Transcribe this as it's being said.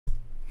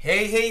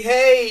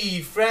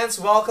Hey friends,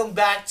 welcome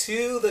back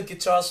to the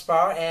Guitar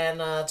Spar,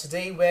 and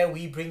today where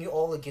we bring you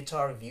all the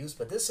guitar reviews,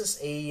 but this is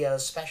a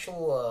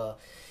special,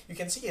 you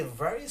can see a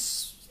very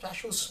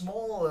special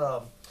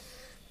small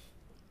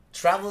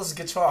traveler's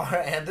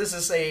guitar and this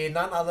is a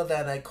none other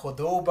than a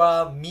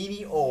Cordoba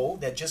Mini O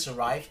that just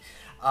arrived.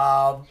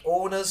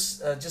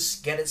 Owners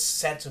just get it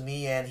sent to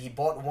me and he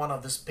bought one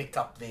of this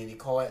pickup, they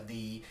call it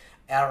the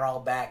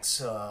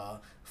Bax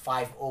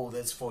 5.0.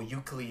 That's for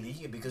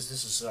ukulele because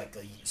this is like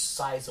a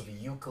size of a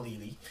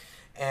ukulele,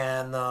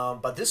 and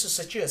but this is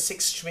actually a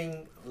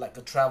 6-string like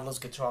a traveler's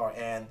guitar.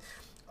 And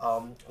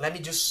let me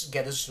just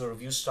get this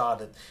review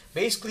started.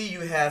 Basically,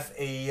 you have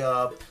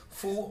a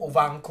full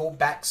Ovangkol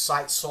back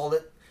side,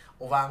 solid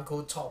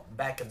Ovangkol top,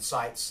 back and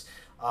sides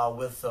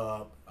with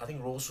I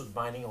think rosewood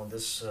binding on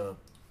this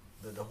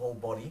the whole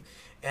body,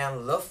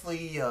 and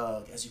lovely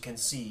as you can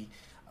see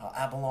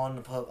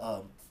abalone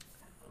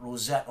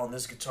rosette on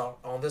this guitar,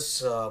 on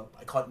this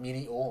I call it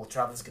Mini O,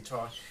 traveler's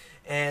guitar,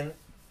 and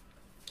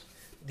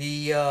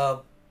the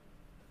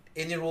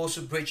Indian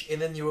rosewood bridge,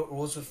 Indian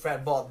rosewood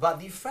fretboard, but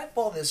the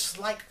fretboard is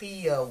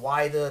slightly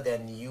wider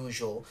than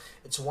usual.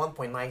 It's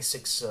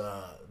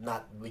 1.96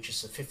 nut, which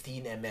is a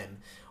 15 mm,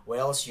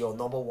 whereas your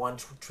normal 1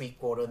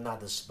 3/4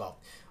 nut is about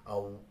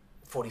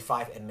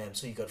 45 mm.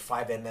 So you got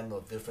 5 mm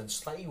of difference,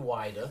 slightly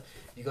wider.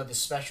 You got the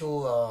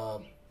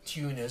special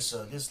tuners.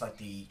 This is like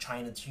the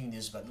China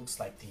tuners, but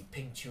looks like the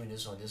pink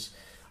tuners on this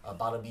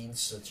butter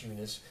beans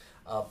tuners.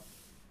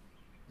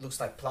 Looks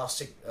like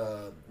plastic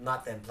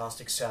nut and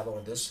plastic saddle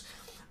on this.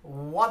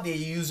 What they're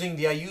using,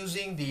 they are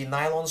using the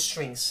nylon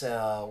strings.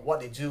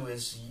 What they do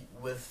is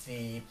with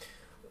the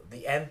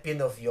end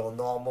pin of your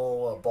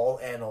normal ball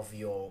end of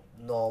your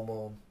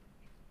normal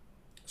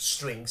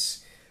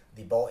strings,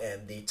 the ball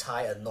end, they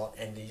tie a knot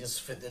and they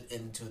just fit it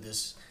into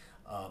this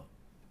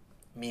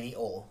Mini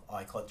O,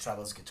 I call it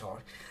traveler's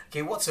guitar.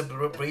 Okay, what's the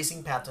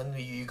bracing pattern?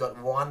 You got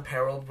one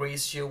parallel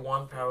brace here,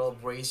 one parallel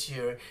brace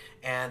here,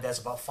 and there's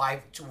about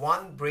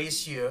one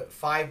brace here,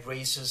 5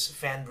 braces,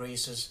 fan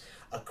braces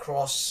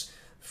across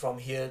from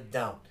here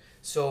down.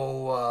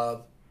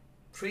 So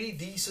pretty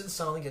decent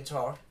sounding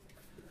guitar.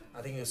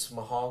 I think it's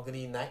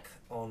mahogany neck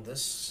on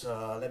this.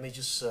 Let me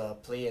just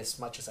play as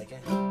much as I can.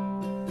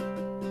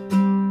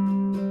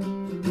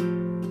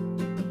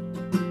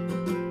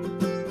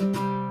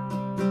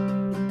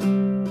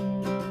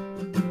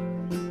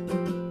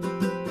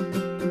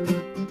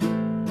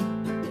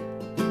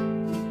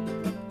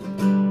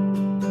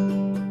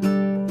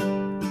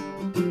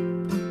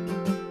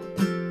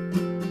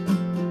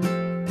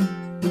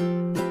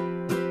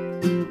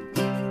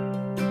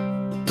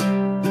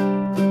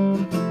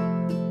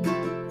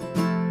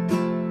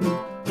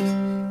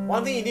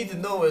 One thing you need to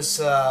know is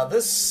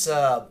this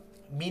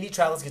mini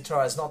traveler's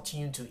guitar is not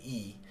tuned to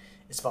E.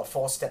 It's about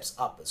 4 steps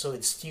up, so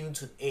it's tuned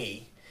to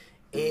A.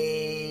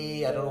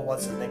 I don't know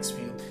what's the next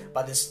view,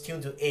 but it's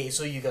tuned to A.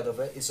 So you got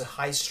it's a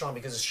high strung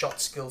because it's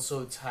short scale, so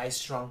it's high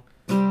strung.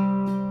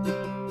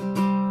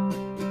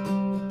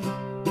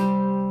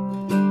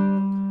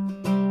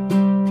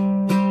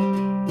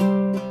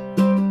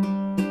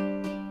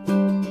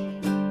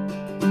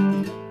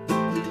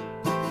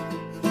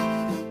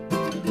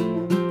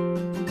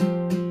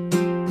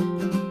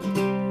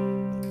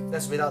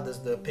 Without this,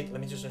 the pick. Let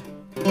me just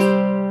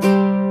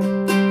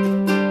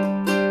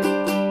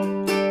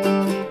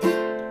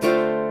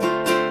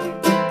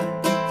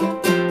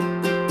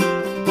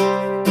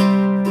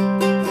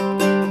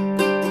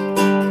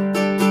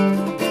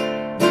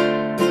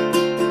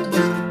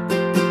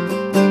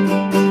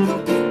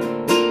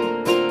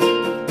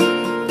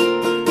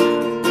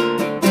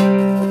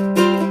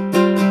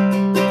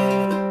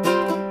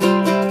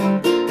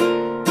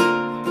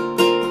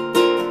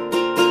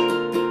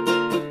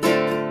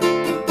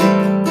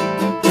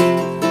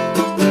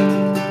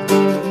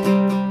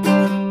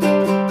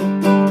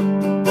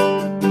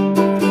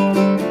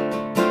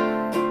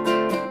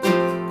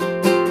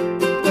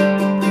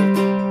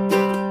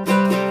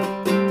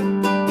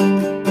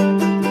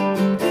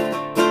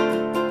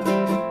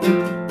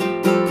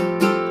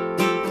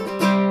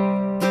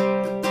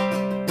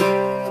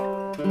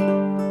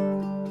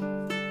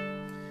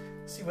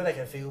see whether I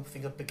can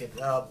finger pick it.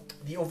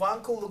 The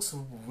Ovangkol looks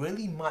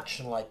really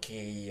much like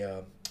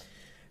a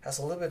has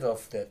a little bit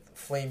of that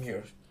flame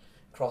here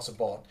across the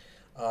board.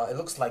 It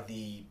looks like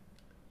the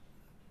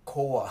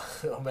Koa.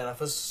 When I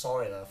first saw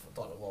it, I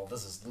thought, well,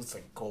 looks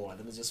like Koa.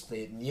 Let me just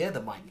play it near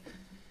the mic.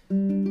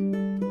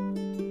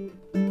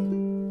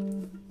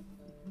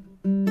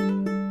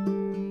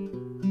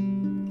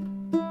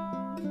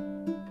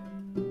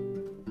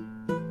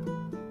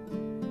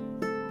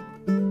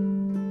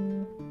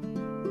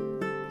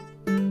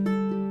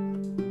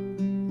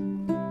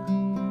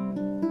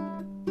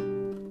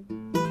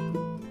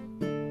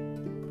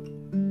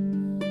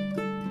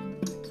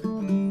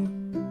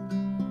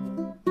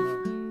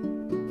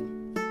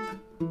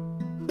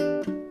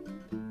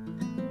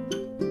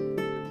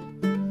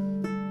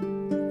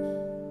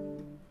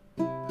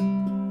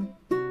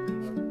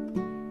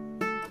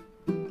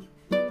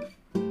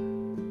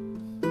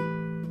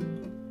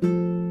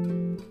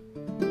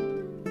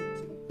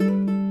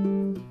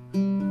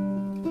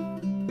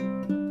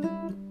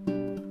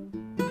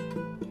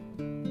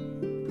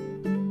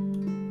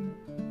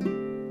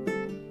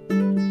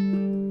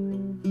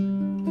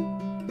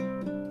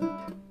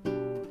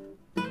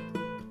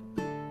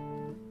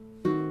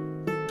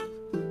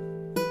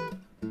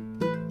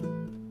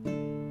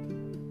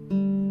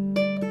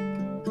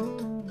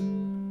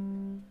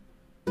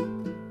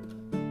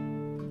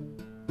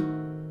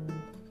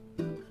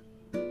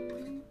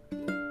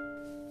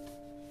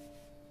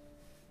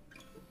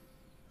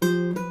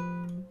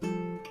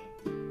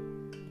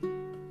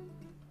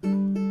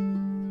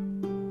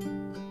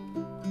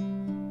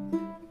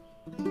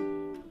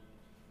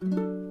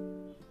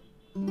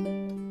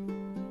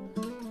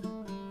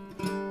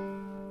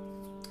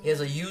 He has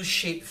a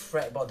U-shaped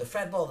fretboard. The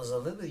fretboard is a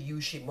little bit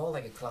U-shaped, more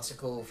like a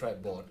classical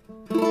fretboard.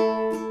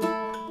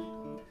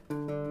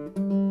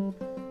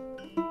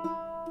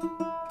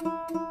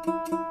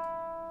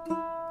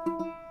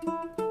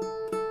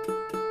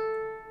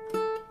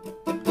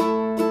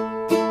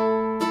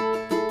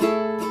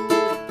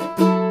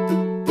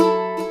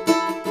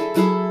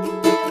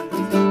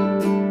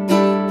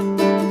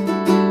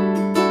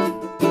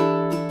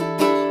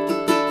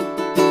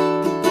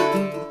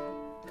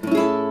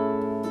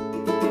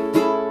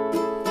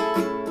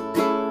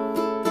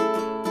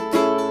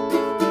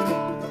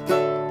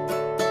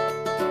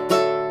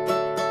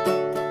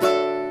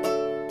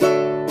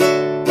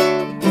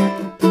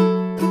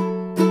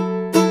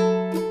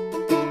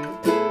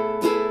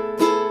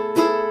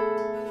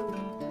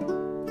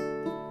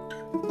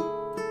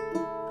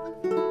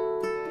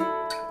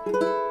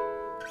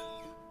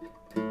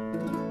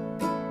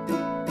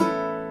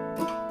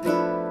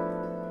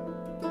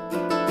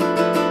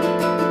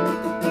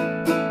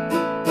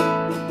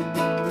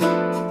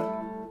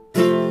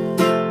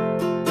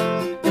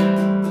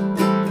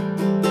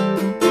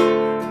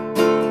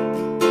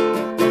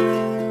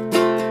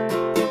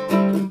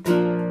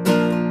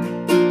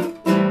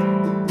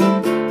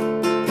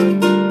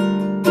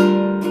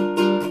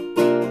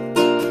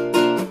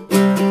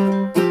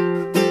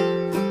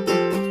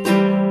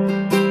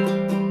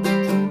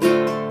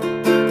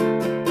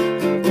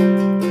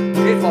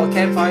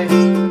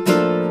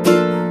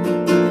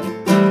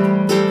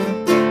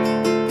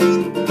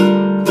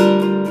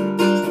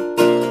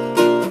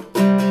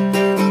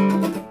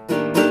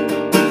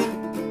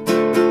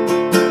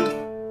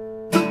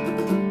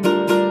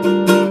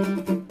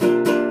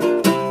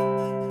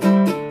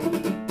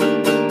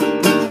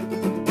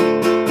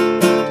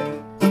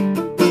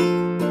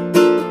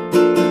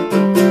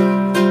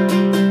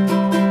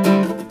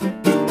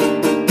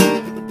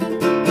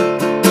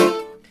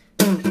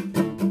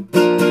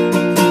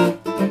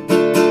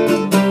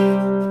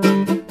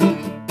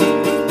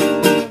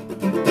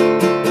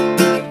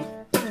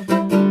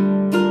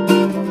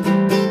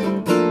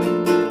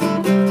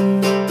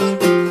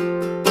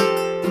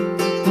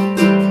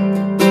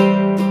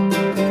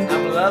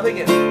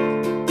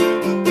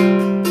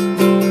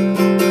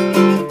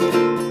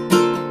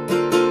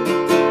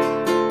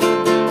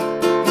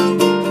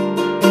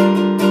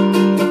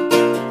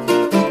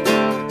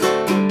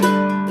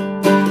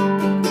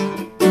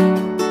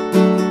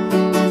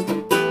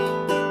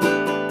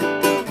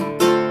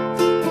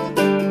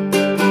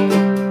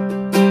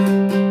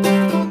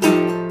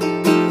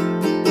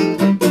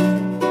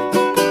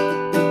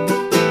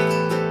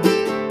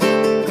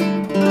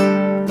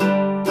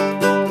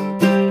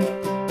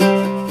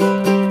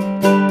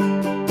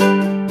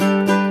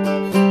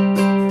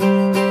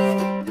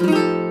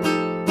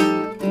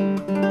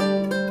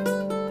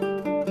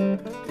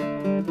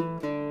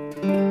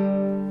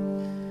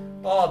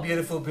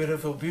 Beautiful,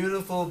 beautiful,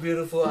 beautiful,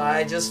 beautiful.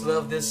 I just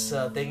love this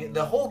thing.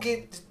 The whole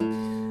kit, the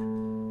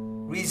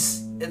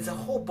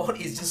whole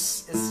body is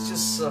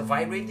just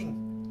vibrating.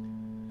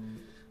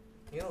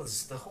 You know,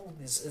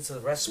 it's a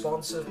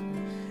responsive,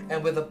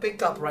 and with the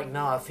pickup right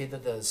now, I feel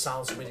that the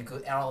sounds really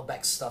good. Arrow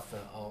back stuff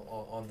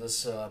on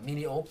this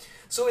Mini O.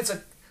 So it's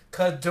a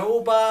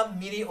Cordoba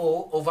Mini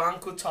O,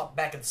 Ovangkol top,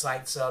 back and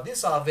sides.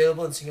 These are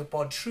available in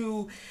Singapore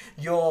through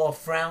your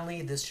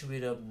friendly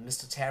distributor,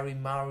 Mr. Terry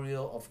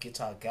Mario of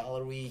Guitar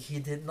Gallery. He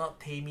did not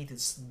pay me to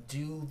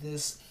do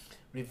this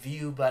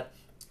review, but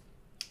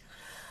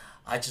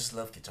I just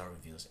love guitar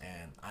reviews,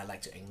 and I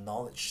like to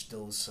acknowledge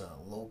those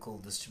local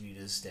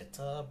distributors that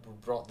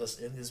brought this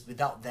in.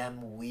 Without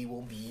them, we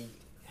won't be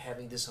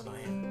having this on our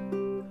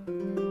hand.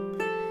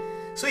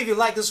 So if you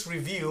like this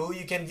review,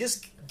 you can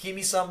just give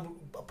me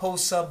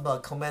post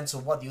some comments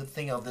on what you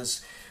think of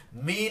this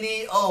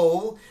Mini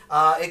O.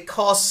 It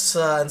costs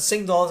in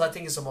Sing dollars, I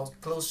think it's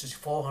about close to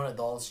 $400,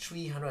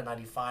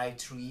 $395,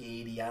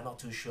 $380. I'm not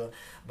too sure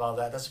about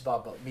that. That's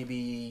about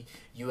maybe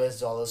US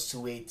dollars,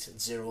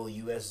 280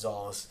 US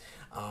dollars.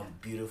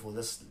 Beautiful.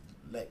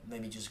 Let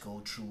me just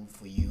go through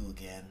for you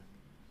again.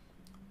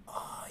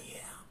 Oh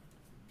yeah,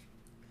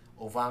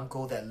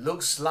 Ovangkol that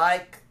looks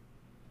like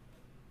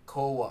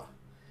Koa.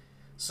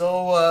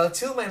 So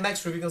till my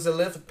next review, because I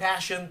live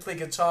passion, play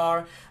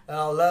guitar,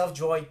 love,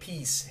 joy,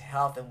 peace,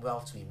 health, and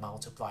wealth to be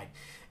multiplied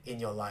in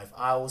your life.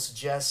 I will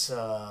suggest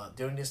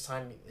during this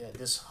time,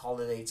 this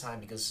holiday time,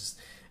 because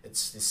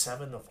it's the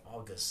 7th of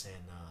August,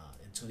 and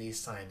in 2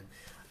 days' time,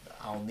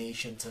 our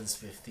nation turns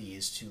 50,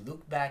 is to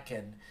look back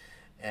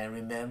and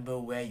remember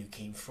where you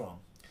came from,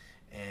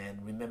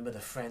 and remember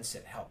the friends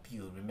that help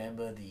you,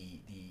 remember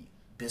the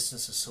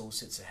business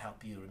associates that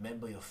help you,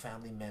 remember your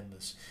family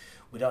members.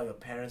 Without your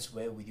parents,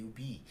 where would you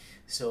be?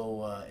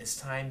 So it's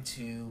time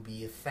to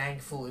be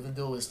thankful, even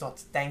though it's not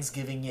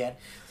Thanksgiving yet.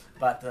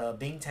 But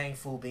being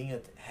thankful,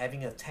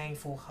 having a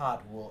thankful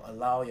heart will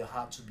allow your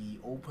heart to be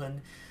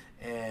open,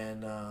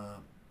 and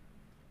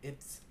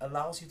it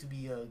allows you to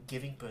be a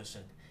giving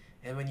person.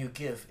 And when you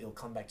give, it will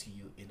come back to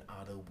you in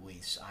other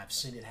ways. I've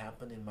seen it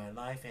happen in my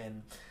life,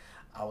 and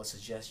I would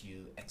suggest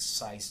you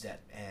exercise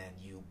that and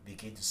you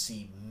begin to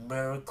see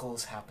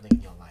miracles happening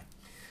in your life.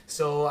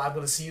 So I'm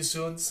going to see you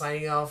soon.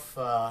 Signing off.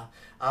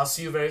 I'll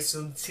see you very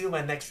soon. Till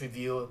my next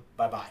review.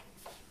 Bye bye.